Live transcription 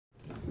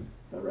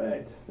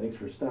Alright, thanks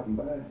for stopping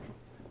by.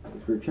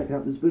 Thanks for checking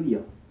out this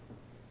video.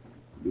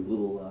 Do a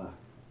little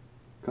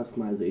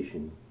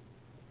customization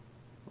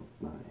of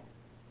my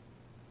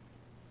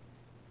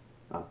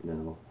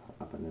Opinel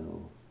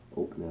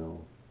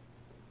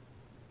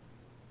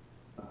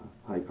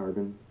high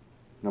carbon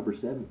number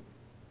 7.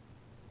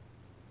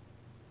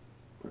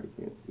 Probably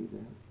can't see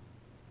that.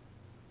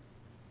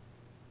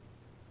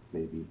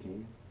 Maybe you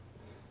can.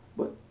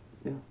 But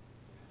yeah,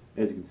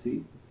 as you can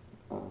see,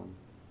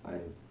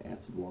 I've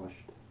acid washed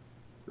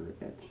or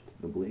etched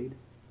the blade.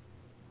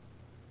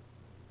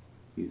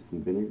 Used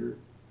some vinegar,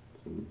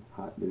 some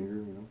hot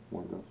vinegar,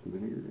 warmed up some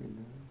vinegar,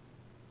 and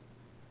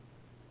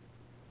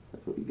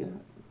that's what you got.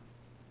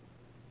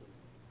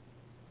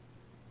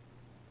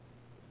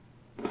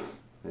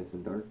 Nice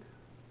and dark.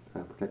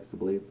 Kind of protects the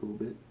blade a little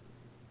bit.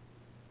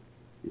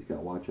 You just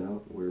gotta watch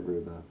out wherever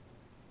the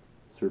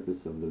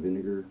surface of the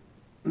vinegar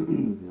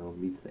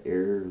meets the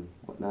air and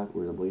whatnot,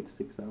 where the blade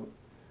sticks out,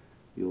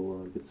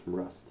 you'll get some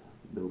rust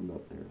building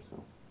up there,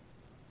 so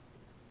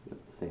you have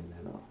to sand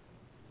that off.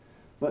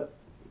 But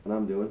what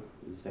I'm doing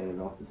is sanding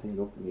off this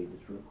handle. Let me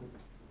just real quick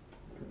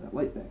turn that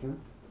light back on.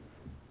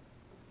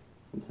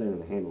 I'm sanding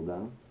the handle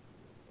down.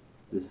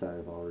 This side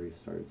I've already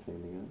started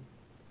sanding on.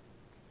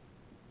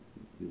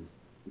 This is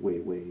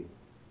way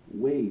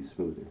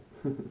smoother.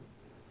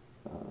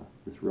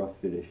 This rough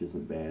finish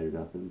isn't bad or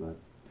nothing, but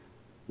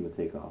I'm going to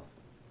take off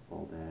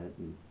all that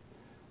and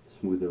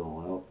smooth it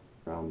all out,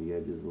 round the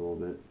edges a little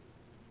bit,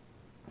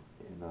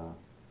 and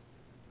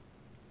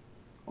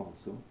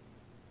also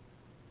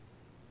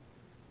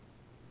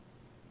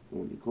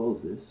when you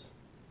close this,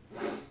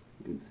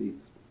 you can see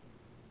it's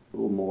a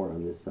little more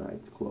on this side.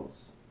 It's close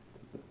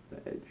to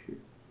the edge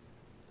here,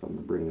 so I'm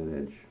going to bring that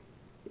edge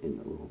in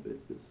a little bit,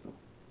 just so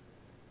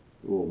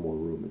a little more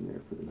room in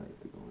there for the knife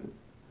to go in.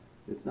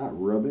 It's not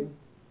rubbing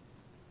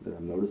that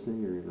I'm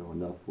noticing, or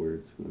enough where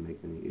it's going to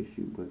make any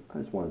issue, but I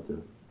just want it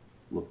to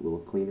look a little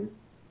cleaner.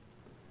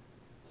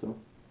 So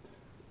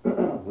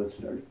let's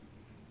start.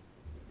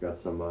 Got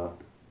some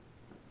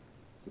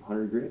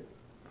 100 grit.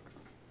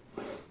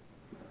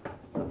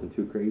 Nothing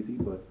too crazy,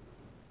 but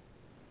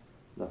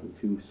nothing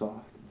too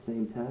soft at the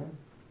same time.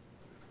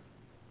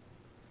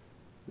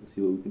 Let's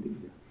see what we can do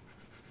here.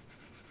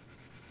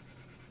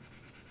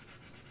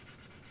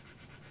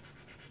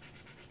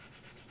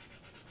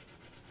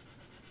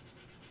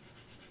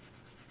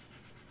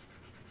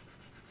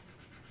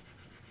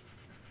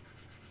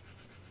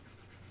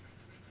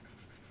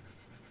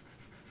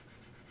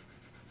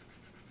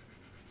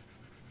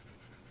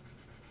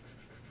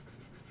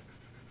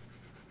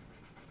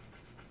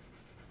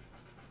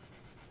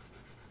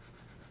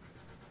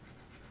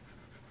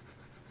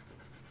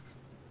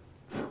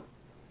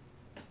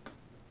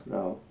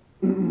 Now,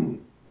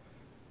 you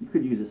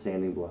could use a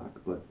sanding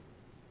block, but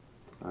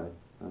I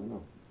don't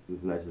know. This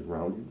is nice and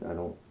rounded. I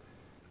don't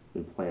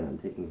plan on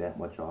taking that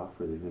much off,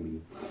 or there's going to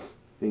be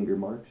finger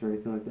marks or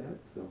anything like that,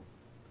 so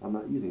I'm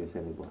not using a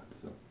sanding block.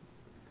 So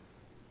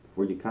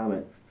before you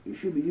comment, you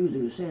should be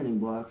using a sanding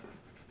block.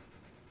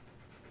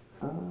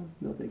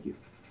 No, thank you.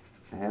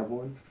 I have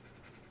one.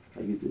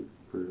 I use it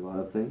for a lot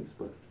of things,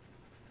 but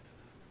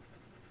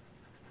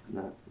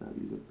not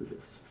use it for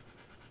this.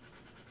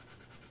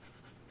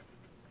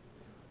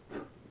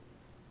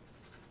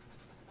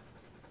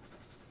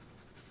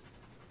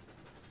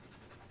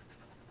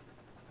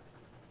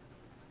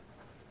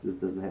 This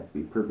doesn't have to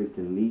be perfect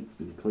and neat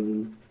and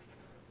clean,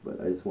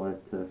 but I just want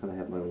it to kind of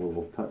have my own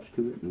little touch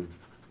to it, and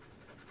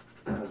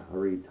I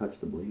already touched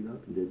the blade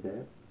up and did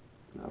that.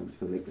 Now I'm just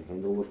going to make the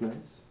handle look nice.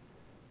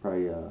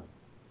 Probably,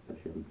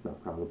 actually,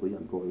 not probably,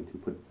 I'm going to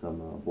put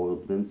some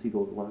boiled linseed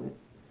oil on it,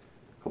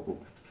 a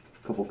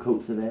couple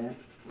coats of that,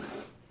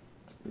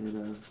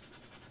 and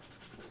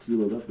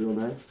seal it up real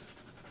nice.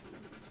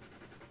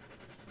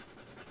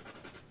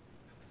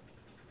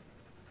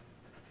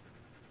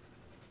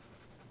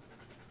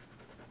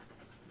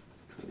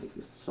 Make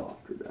this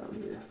softer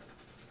down here.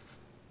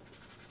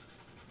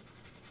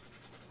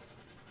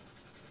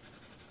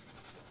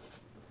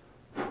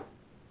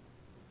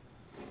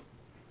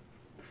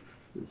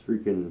 This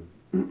freaking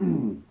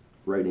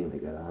writing they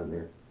got on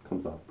there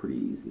comes off pretty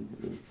easy.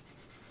 I mean,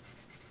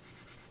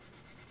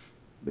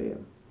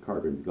 bam,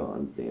 carbon's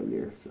gone damn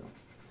near. So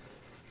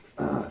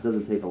it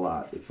doesn't take a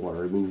lot if you want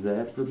to remove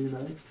that from your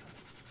knife.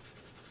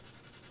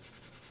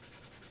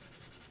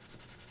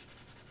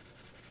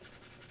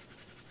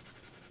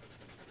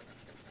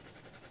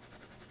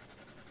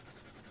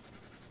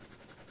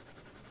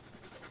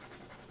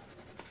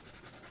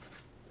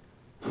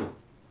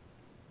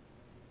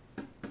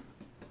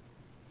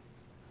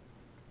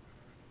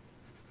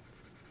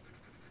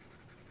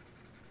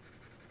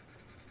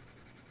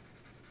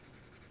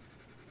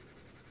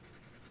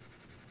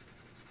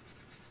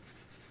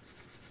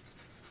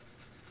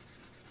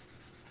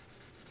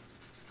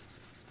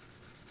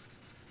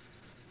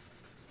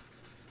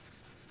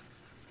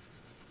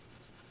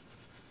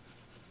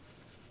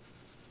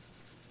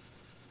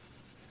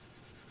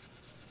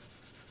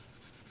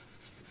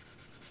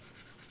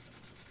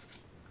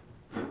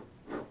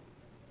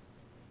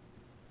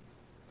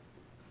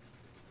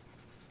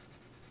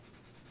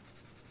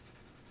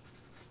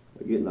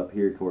 But getting up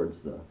here towards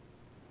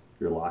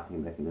your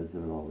locking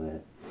mechanism and all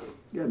that,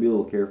 you gotta be a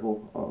little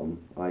careful.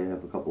 I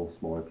have a couple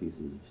smaller pieces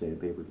of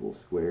sandpaper, little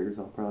squares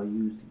I'll probably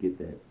use to get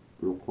that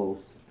real close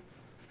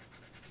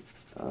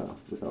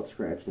without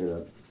scratching it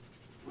up.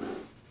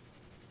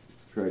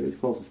 Try to get as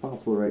close as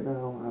possible right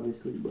now,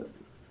 obviously, but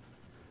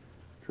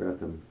try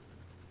to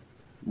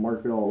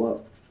mark it all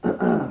up.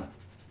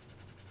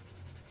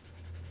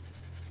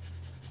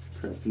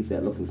 Try to keep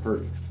that looking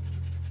perfect.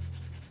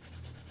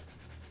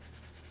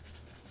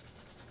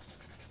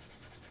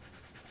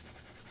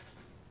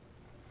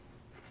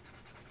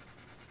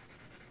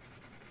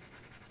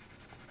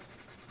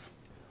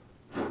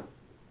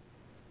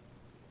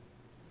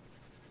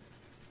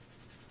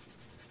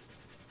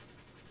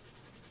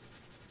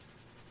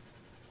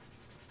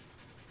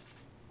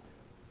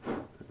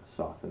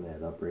 Soften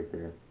that up right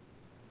there.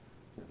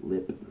 That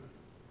lip.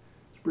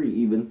 It's pretty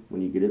even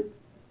when you get it.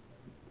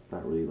 It's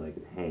not really like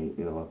it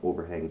it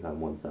overhangs on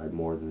one side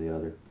more than the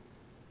other.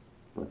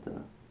 But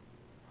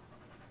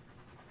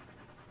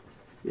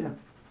yeah,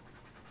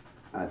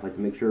 I just like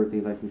to make sure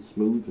everything's nice and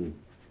smooth and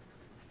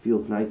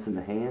feels nice in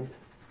the hand.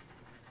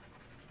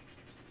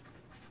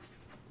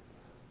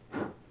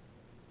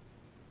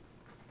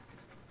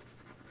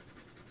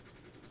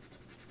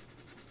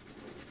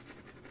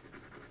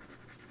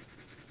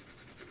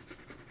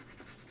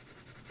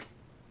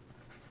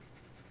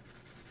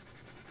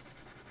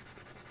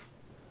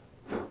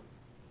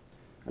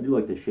 I do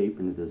like the shape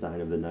and the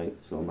design of the knife,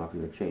 so I'm not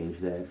going to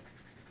change that.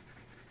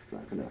 I'm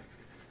not going to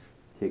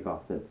take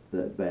off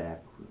that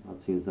back.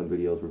 I've seen some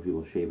videos where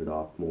people shave it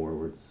off more,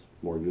 where it's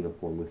more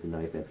uniform with the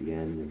knife at the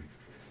end. And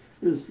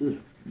there's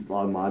a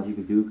lot of mods you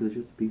can do because it's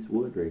just a piece of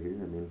wood right here.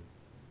 I mean,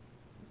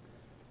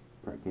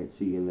 probably can't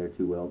see in there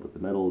too well, but the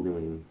metal, I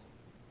mean,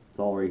 it's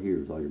all right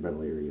here is all your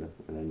metal area,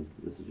 and then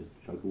this is just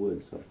a chunk of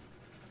wood, so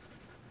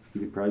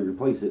you could probably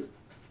replace it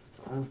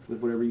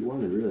with whatever you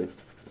wanted, really.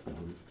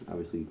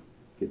 Obviously,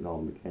 getting all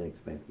the mechanics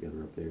back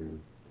together up there and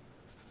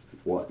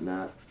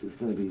whatnot is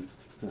going to be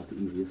not the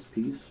easiest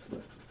piece,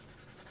 but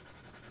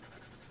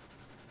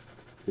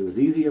if it was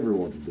easy,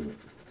 everyone would do it.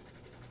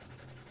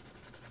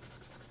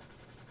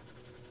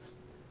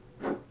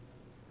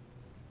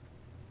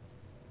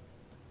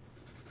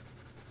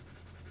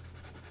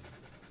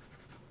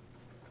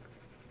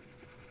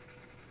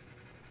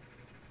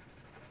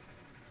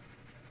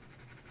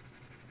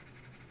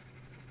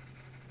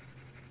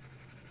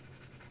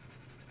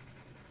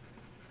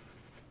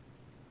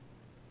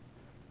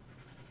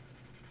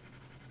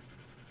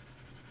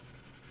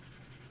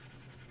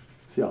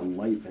 See how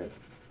light that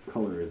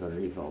color is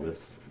underneath all this.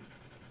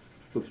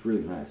 Looks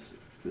really nice.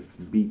 This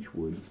beech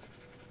wood.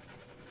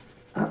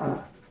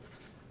 And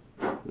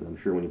I'm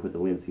sure when you put the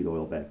linseed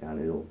oil back on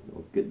it, it'll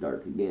get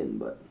dark again,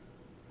 but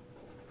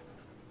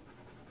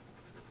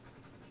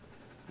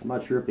I'm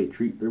not sure if they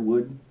treat their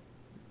wood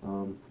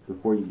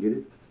before you get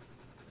it.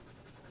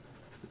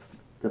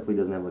 It definitely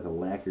doesn't have like a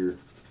lacquer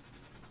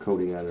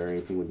coating on it or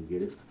anything when you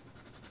get it.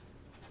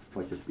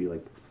 Might just be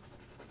like,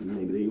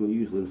 maybe they will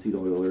use linseed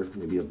oil or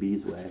maybe a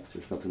beeswax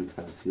or something to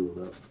kind of seal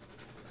it up.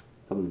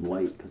 Something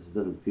light because it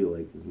doesn't feel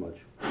like as much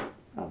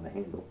on the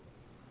handle.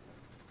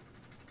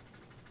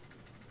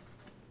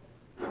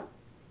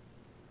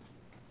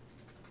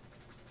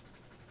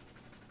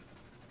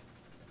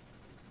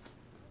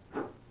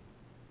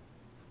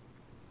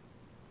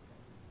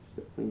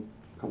 It's definitely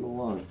coming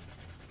along.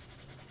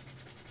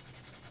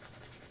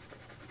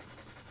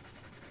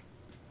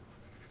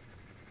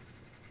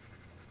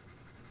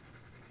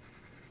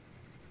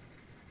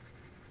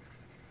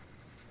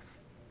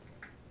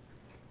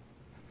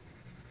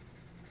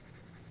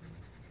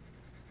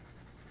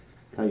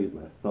 I use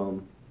my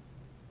thumb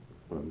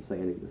when I'm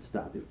sanding to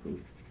stop it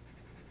from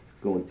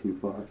going too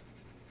far.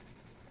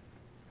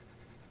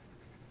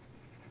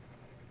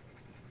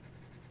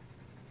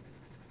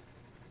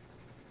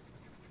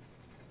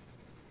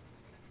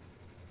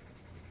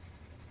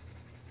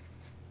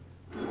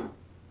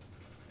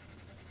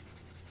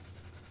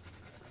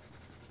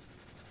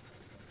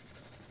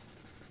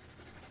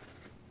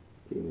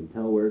 Can't even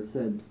tell where it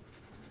said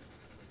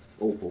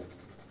opal.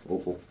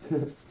 Opal.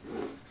 That's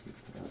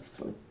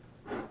funny.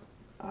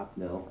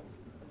 Opinel,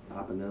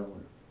 or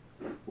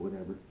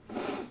whatever.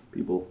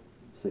 People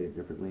say it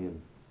differently,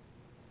 and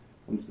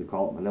I'm just going to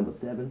call it my number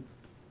 7.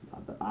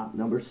 The Op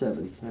number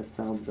 7. That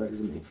sounds better to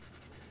me.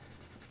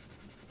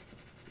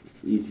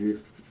 Easier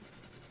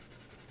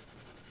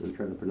than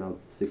trying to pronounce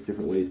the 6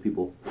 different ways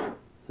people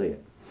say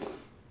it.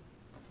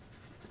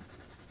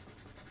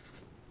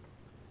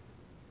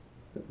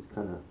 Got this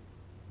kind of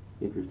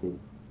interesting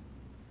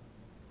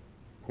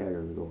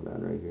pattern going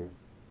on right here.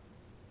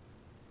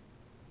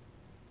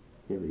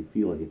 Can't really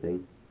feel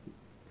anything,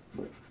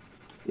 but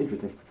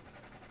interesting.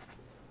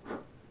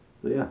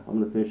 So yeah, I'm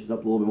gonna finish this up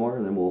a little bit more,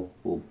 and then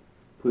we'll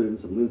put in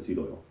some linseed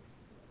oil.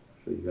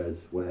 Show you guys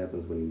what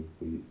happens when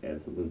you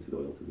add some linseed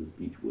oil to this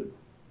beech wood.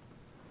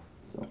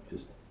 So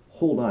just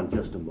hold on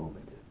just a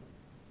moment.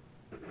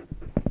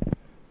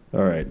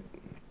 All right.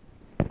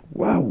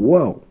 Wow,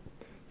 whoa.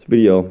 This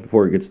video,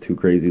 before it gets too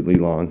crazily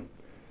long,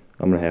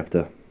 I'm gonna have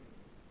to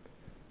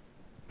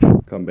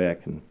come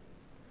back and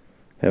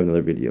have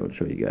another video and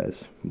show you guys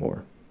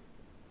more.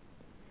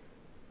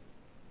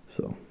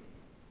 So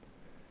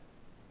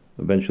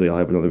eventually I'll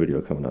have another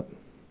video coming up.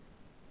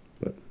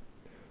 But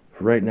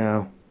for right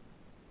now,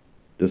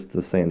 just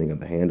the sanding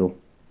of the handle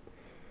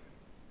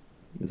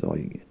is all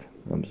you get.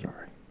 I'm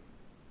sorry.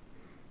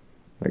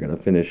 I gotta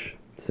finish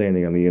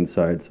sanding on the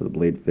inside so the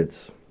blade fits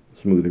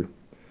smoother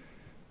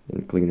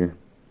and cleaner,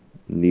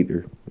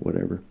 neater,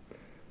 whatever.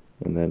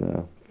 And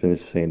then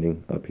finish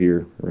sanding up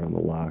here around the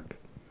lock,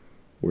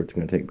 where it's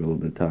gonna take a little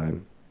bit of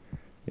time.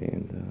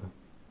 And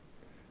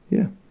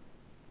yeah,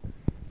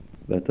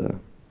 that'll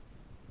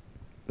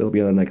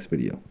be on the next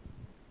video.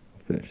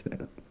 I'll finish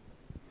that up.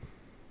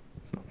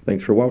 So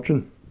thanks for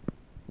watching.